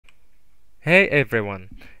Hey everyone,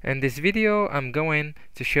 in this video I'm going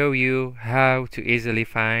to show you how to easily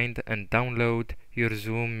find and download your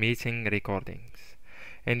Zoom meeting recordings.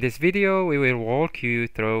 In this video we will walk you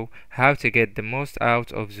through how to get the most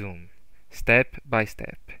out of Zoom, step by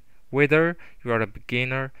step, whether you are a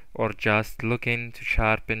beginner or just looking to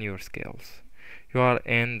sharpen your skills. You are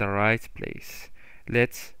in the right place.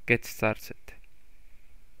 Let's get started.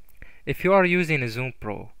 If you are using a Zoom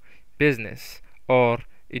Pro, Business, or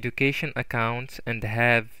Education account and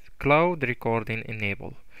have cloud recording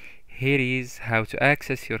enabled, here is how to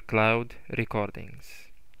access your cloud recordings.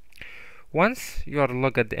 Once you are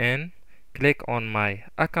logged in, click on My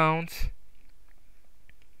Account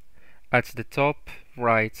at the top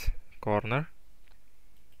right corner.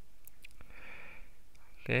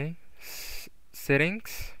 Okay,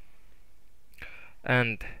 Settings,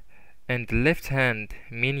 and in the left hand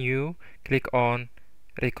menu click on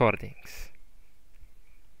Recordings.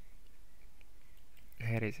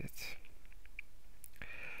 Here is it.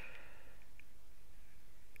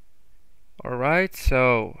 Alright,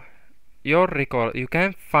 so you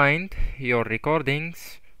can find your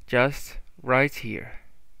recordings just right here,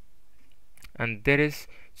 and there is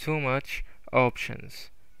too much options.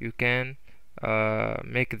 You can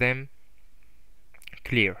make them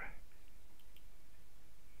clear.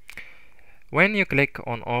 When you click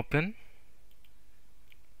on open,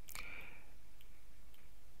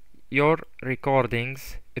 your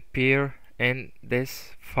recordings appear in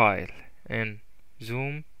this file, in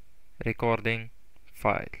Zoom recording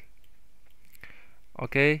file.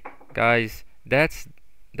 Okay guys, that's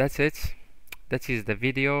it. That is the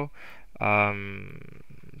video.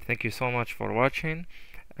 Thank you so much for watching,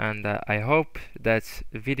 and I hope that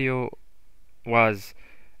video was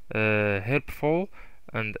helpful.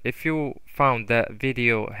 And if you found that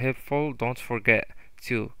video helpful, don't forget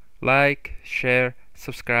to like, share,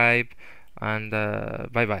 subscribe, and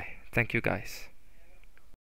bye bye. Thank you guys.